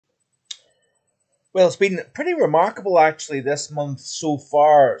Well, it's been pretty remarkable actually this month so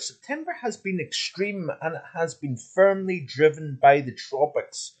far. September has been extreme and it has been firmly driven by the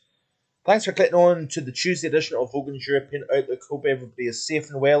tropics. Thanks for clicking on to the Tuesday edition of Vogan's European Outlook. Hope everybody is safe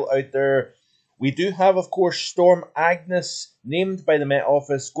and well out there. We do have, of course, Storm Agnes, named by the Met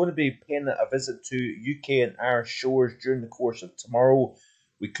Office, going to be paying a visit to UK and Irish shores during the course of tomorrow.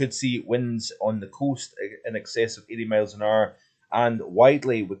 We could see winds on the coast in excess of 80 miles an hour, and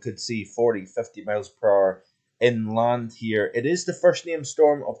widely we could see 40, 50 miles per hour inland here. It is the first named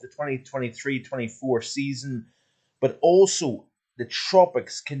storm of the 2023-24 season, but also the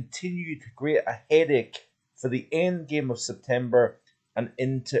tropics continue to create a headache for the end game of September and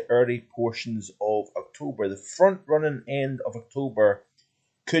into early portions of October. The front running end of October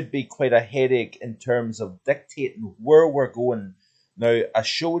could be quite a headache in terms of dictating where we're going. Now, I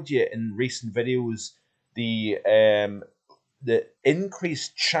showed you in recent videos the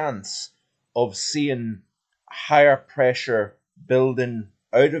increased chance of seeing higher pressure building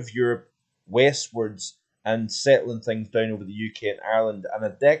out of Europe westwards and settling things down over the UK and Ireland, and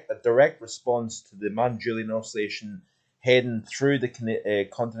a direct response to the Manjulian Oscillation heading through the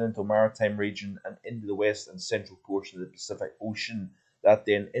continental maritime region and into the west and central portion of the Pacific Ocean. That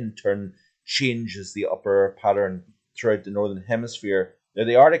then in turn changes the upper pattern throughout the northern hemisphere. Now,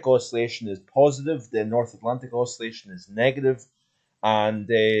 the Arctic Oscillation is positive, the North Atlantic Oscillation is negative, and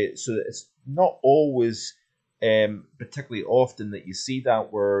so it's not always particularly often that you see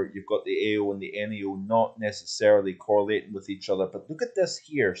that where you've got the AO and the NAO not necessarily correlating with each other. But look at this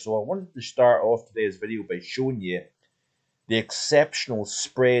here. So I wanted to start off today's video by showing you the exceptional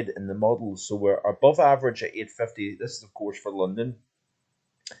spread in the models. So we're above average at 850. This is, of course, for London.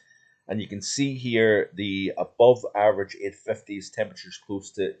 And you can see here the above average 850s, temperatures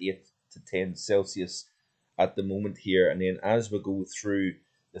close to 8 to 10 Celsius at the moment here. And then as we go through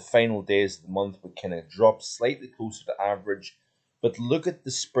the final days of the month, we kind of drop slightly closer to average. But look at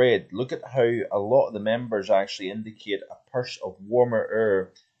the spread. Look at how a lot of the members actually indicate a push of warmer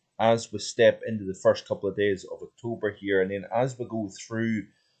air as we step into the first couple of days of October here. And then as we go through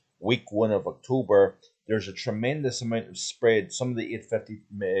week 1 of October, there's a tremendous amount of spread. Some of the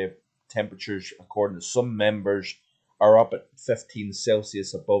 850 temperatures, according to some members, are up at 15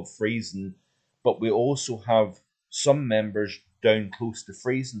 Celsius above freezing. But we also have some members down close to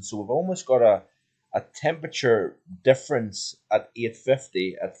freezing. So we've almost got a temperature difference at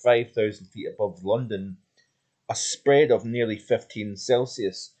 850 at 5,000 feet above London, a spread of nearly 15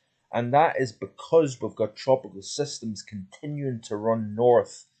 Celsius. And that is because we've got tropical systems continuing to run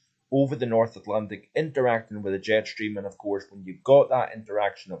north over the North Atlantic, interacting with a jet stream. And of course, when you've got that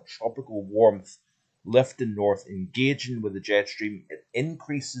interaction of tropical warmth lifting north, engaging with the jet stream, it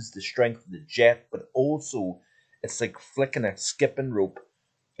increases the strength of the jet, but also it's like flicking a skipping rope.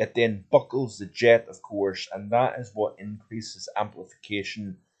 It then buckles the jet, of course, and that is what increases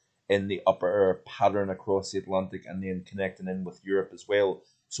amplification in the upper air pattern across the Atlantic and then connecting in with Europe as well.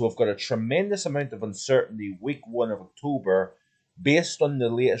 So we've got a tremendous amount of uncertainty week 1 of October based on the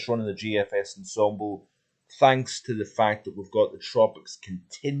latest run of the GFS ensemble, thanks to the fact that we've got the tropics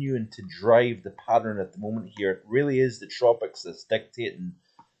continuing to drive the pattern at the moment here. It really is the tropics that's dictating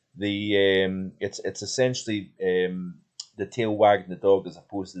the it's essentially the tail wagging the dog as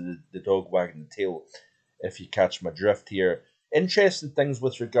opposed to the dog wagging the tail, if you catch my drift here. Interesting things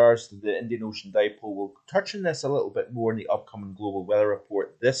with regards to the Indian Ocean Dipole. We'll touch on this a little bit more in the upcoming global weather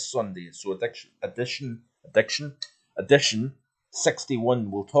report this Sunday. So edition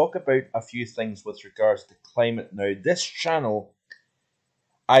 61. We'll talk about a few things with regards to climate. Now, this channel,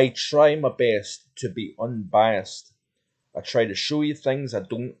 I try my best to be unbiased. I try to show you things. I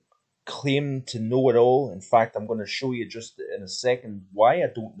don't claim to know it all. In fact, I'm going to show you just in a second why I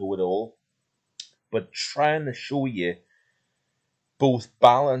don't know it all. But trying to show you both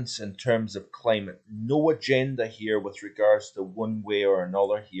balance in terms of climate. No agenda here with regards to one way or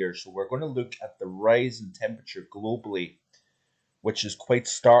another here. So we're going to look at the rise in temperature globally, which is quite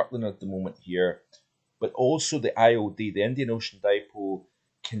startling at the moment here. But also the IOD, the Indian Ocean Dipole,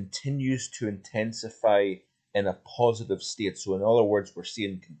 continues to intensify in a positive state. So in other words, we're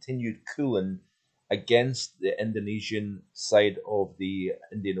seeing continued cooling against the Indonesian side of the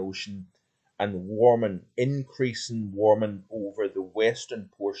Indian Ocean and warming, increasing warming over the western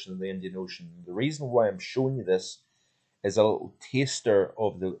portion of the Indian Ocean. The reason why I'm showing you this is a little taster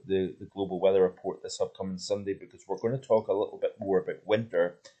of the global weather report this upcoming Sunday, because we're going to talk a little bit more about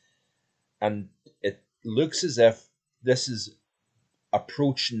winter. And it looks as if this is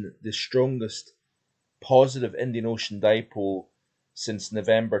approaching the strongest positive Indian Ocean dipole since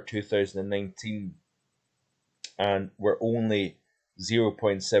November 2019. And we're only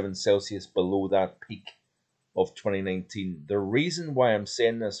 0.7 Celsius below that peak of 2019. The reason why I'm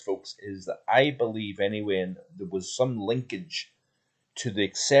saying this, folks, is that I believe anyway, and there was some linkage to the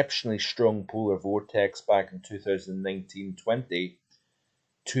exceptionally strong polar vortex back in 2019-20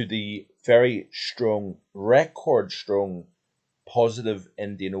 to the very strong, record strong positive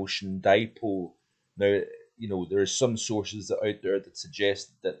Indian Ocean dipole. Now, there are some sources out there that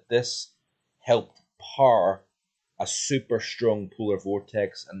suggest that this helped power a super strong polar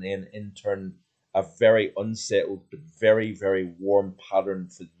vortex and then in turn a very unsettled but very, very warm pattern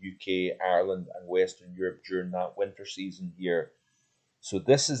for the UK, Ireland and Western Europe during that winter season here. So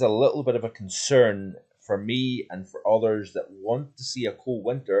this is a little bit of a concern for me and for others that want to see a cold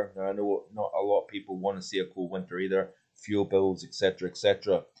winter. Now, I know not a lot of people want to see a cold winter either, fuel bills, etc.,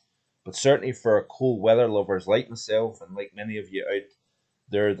 etc. But certainly for cold weather lovers like myself and like many of you out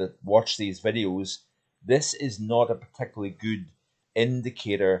there that watch these videos, this is not a particularly good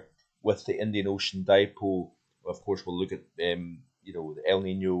indicator with the Indian Ocean dipole. Of course, we'll look at the El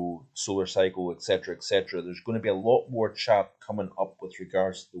Nino solar cycle, etc., etc. There's going to be a lot more chat coming up with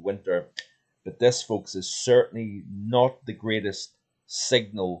regards to the winter, but this, folks, is certainly not the greatest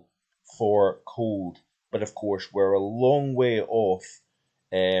signal for cold. But of course, we're a long way off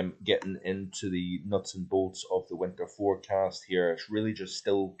getting into the nuts and bolts of the winter forecast here. It's really just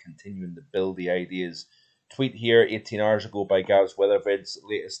still continuing to build the ideas. Tweet here 18 hours ago by GAVSWEATHERVIDS,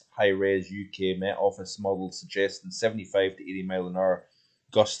 latest high-res UK Met Office model suggesting 75 to 80 mile an hour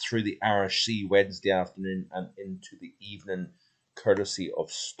gusts through the Irish Sea Wednesday afternoon and into the evening, courtesy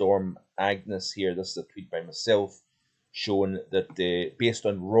of Storm Agnes here. This is a tweet by myself showing that based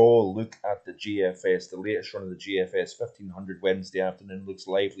on raw look at the GFS, the latest run of the GFS 1500 Wednesday afternoon looks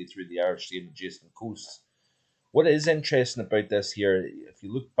lively through the Irish Sea and adjacent coasts. What is interesting about this here, if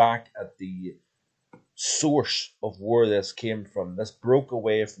you look back at the source of where this came from, this broke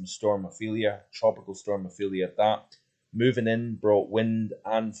away from Storm Ophelia, tropical Storm Ophelia at that. Moving in brought wind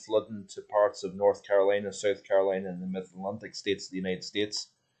and flooding to parts of North Carolina, South Carolina, and the Mid-Atlantic states of the United States.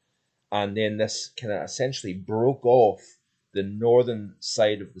 And then this kind of essentially broke off the northern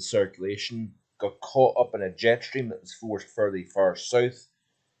side of the circulation, got caught up in a jet stream that was forced fairly far south,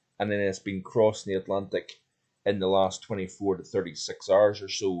 and then it's been crossing the Atlantic in the last 24 to 36 hours or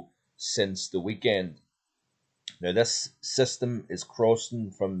so since the weekend. Now, this system is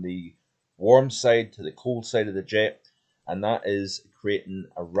crossing from the warm side to the cold side of the jet, and that is creating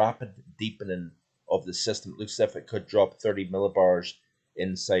a rapid deepening of the system. It looks as if it could drop 30 millibars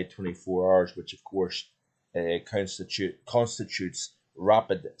inside 24 hours, which of course constitutes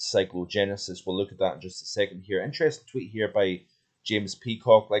rapid cyclogenesis. We'll look at that in just a second here. Interesting tweet here by James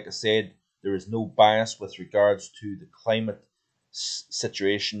Peacock. Like I said, there is no bias with regards to the climate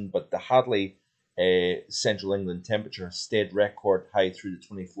situation, but the Hadley Central England temperature has stayed record high through the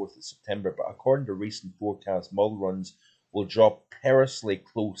 24th of September, but according to recent forecast model runs, will drop perilously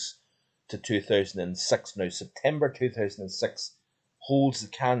close to 2006. Now, September 2006 holds the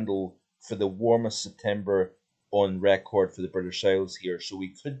candle for the warmest September on record for the British Isles here. So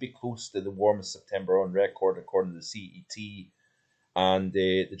we could be close to the warmest September on record according to the CET, and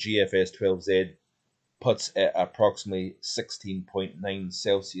the GFS 12Z puts at approximately 16.9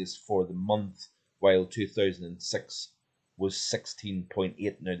 Celsius for the month, while 2006 was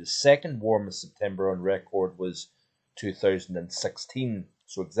 16.8. Now, the second warmest September on record was 2016.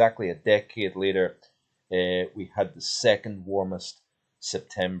 So exactly a decade later, we had the second warmest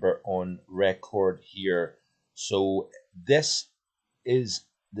September on record here. So this is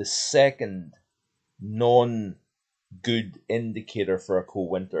the second non-good indicator for a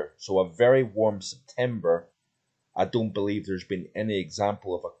cold winter. So a very warm September, I don't believe there's been any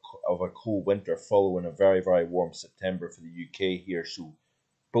example of a cold winter following a very, very warm September for the UK here. So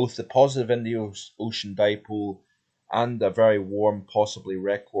both the positive Indian Ocean dipole and a very warm, possibly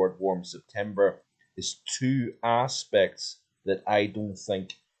record warm September is two aspects that I don't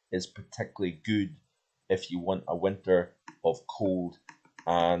think is particularly good if you want a winter of cold.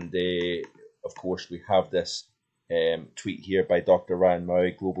 And of course, we have this tweet here by Dr. Ryan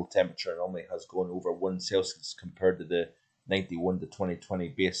Murray. Global temperature anomaly has gone over 1 Celsius compared to the 91 to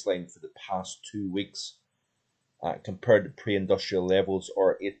 2020 baseline for the past 2 weeks. Compared to pre-industrial levels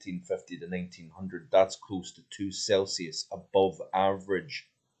or 1850 to 1900, that's close to 2 Celsius above average.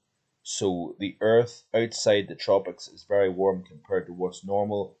 So the Earth outside the tropics is very warm compared to what's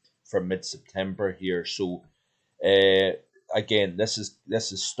normal for mid-September here. So again, this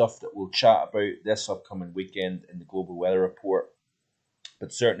is stuff that we'll chat about this upcoming weekend in the global weather report.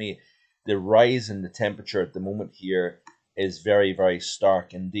 But certainly the rise in the temperature at the moment here is very, very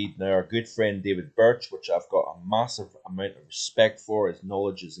stark indeed. Now, our good friend David Birch, which I've got a massive amount of respect for, his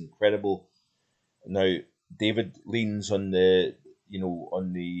knowledge is incredible. Now, David leans on the,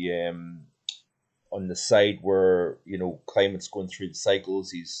 on the side where climate's going through the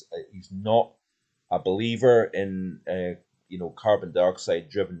cycles. He's not a believer in carbon dioxide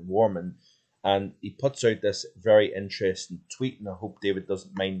driven warming, and he puts out this very interesting tweet, and I hope David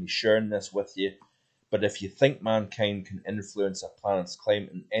doesn't mind me sharing this with you. But if you think mankind can influence a planet's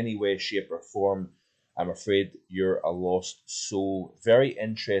climate in any way, shape, or form, I'm afraid you're a lost soul. Very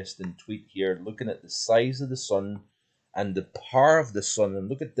interesting tweet here, looking at the size of the sun and the power of the sun, and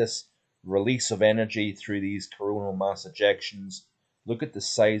look at this release of energy through these coronal mass ejections. Look at the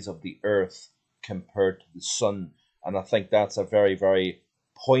size of the Earth compared to the sun, and I think that's a very, very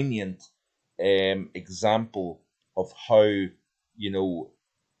poignant example of how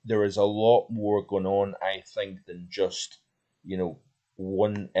there is a lot more going on, I think, than just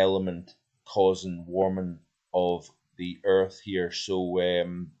one element causing warming of the Earth here. So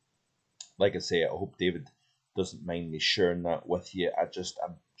like I say, I hope David doesn't mind me sharing that with you.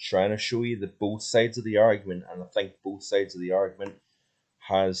 I'm trying to show you the both sides of the argument, and I think both sides of the argument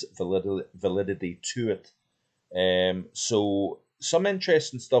has validity to it. So some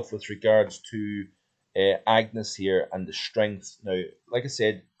interesting stuff with regards to Agnes here and the strength. Now, like I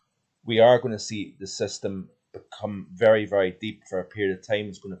said, we are going to see the system become very, very deep for a period of time.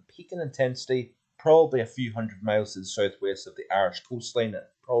 It's going to peak in intensity, probably a few hundred miles to the southwest of the Irish coastline at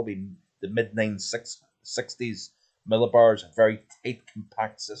probably the mid-960s millibars, a very tight,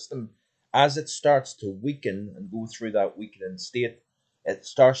 compact system. As it starts to weaken and go through that weakening state, it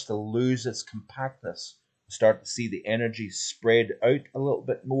starts to lose its compactness. You start to see the energy spread out a little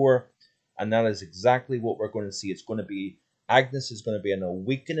bit more, and that is exactly what we're going to see. Agnes is going to be in a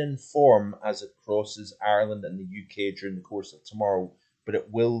weakening form as it crosses Ireland and the UK during the course of tomorrow, but it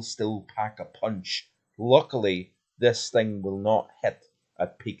will still pack a punch. Luckily, this thing will not hit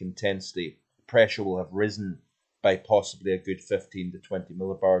at peak intensity. Pressure will have risen by possibly a good 15 to 20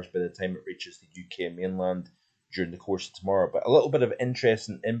 millibars by the time it reaches the UK mainland during the course of tomorrow. But a little bit of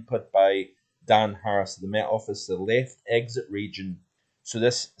interesting input by Dan Harris of the Met Office, the left exit region. So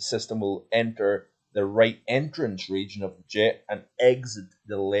this system will enter the right entrance region of the jet and exit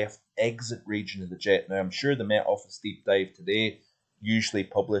the left exit region of the jet. Now, I'm sure the Met Office deep dive today, usually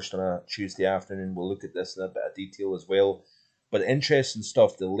published on a Tuesday afternoon, will look at this in a bit of detail as well. But interesting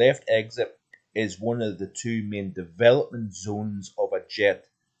stuff. The left exit is one of the two main development zones of a jet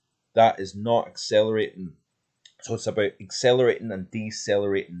that is not accelerating. So it's about accelerating and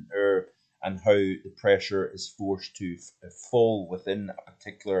decelerating air and how the pressure is forced to fall within a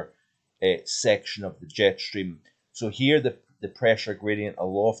particular section of the jet stream. So here the pressure gradient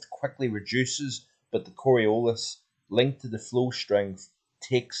aloft quickly reduces, but the Coriolis linked to the flow strength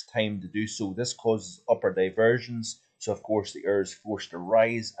takes time to do so. This causes upper diversions. So of course the air is forced to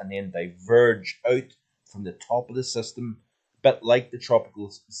rise and then diverge out from the top of the system, a bit like the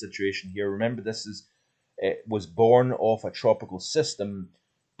tropical situation here. Remember, it was born off a tropical system,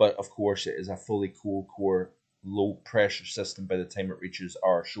 but of course it is a fully cold core, low pressure system by the time it reaches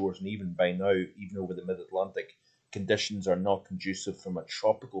our shores. And even by now, even over the mid-Atlantic, conditions are not conducive from a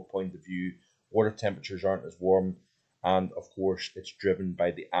tropical point of view. Water temperatures aren't as warm, and of course it's driven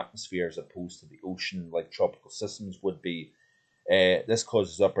by the atmosphere as opposed to the ocean like tropical systems would be. This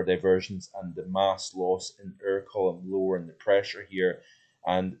causes upper diversions and the mass loss in air column, lowering the pressure here.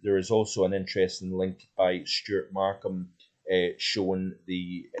 And there is also an interesting link by Stuart Markham showing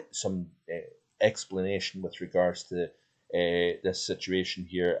some explanation with regards to this situation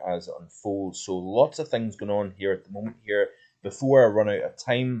here as it unfolds. So lots of things going on here at the moment here. Before I run out of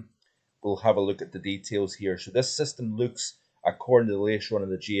time, we'll have a look at the details here. So this system looks, according to the latest run of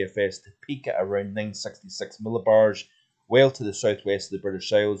the GFS, to peak at around 966 millibars, well to the southwest of the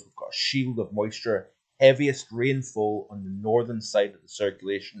British Isles. We've got a shield of moisture, heaviest rainfall on the northern side of the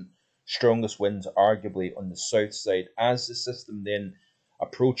circulation, strongest winds arguably on the south side. As the system then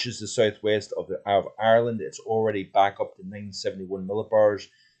approaches the southwest of Ireland, it's already back up to 971 millibars.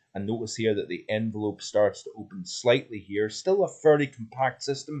 And notice here that the envelope starts to open slightly here. Still a fairly compact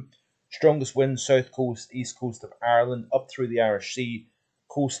system. Strongest winds, south coast, east coast of Ireland, up through the Irish Sea,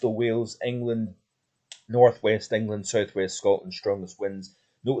 coastal Wales, England, northwest England, southwest Scotland, strongest winds.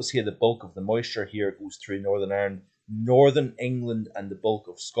 Notice here the bulk of the moisture here goes through Northern Ireland, Northern England, and the bulk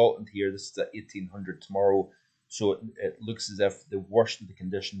of Scotland here. This is at 1800 tomorrow. So it looks as if the worst of the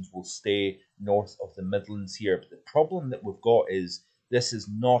conditions will stay north of the Midlands here. But the problem that we've got is this is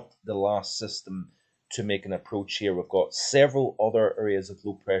not the last system to make an approach here. We've got several other areas of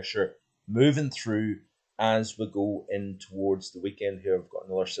low pressure moving through, as we go in towards the weekend. Here I've got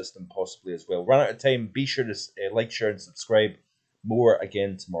another system possibly as well. Run out of time. Be sure to like, share, and subscribe. More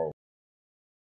again tomorrow.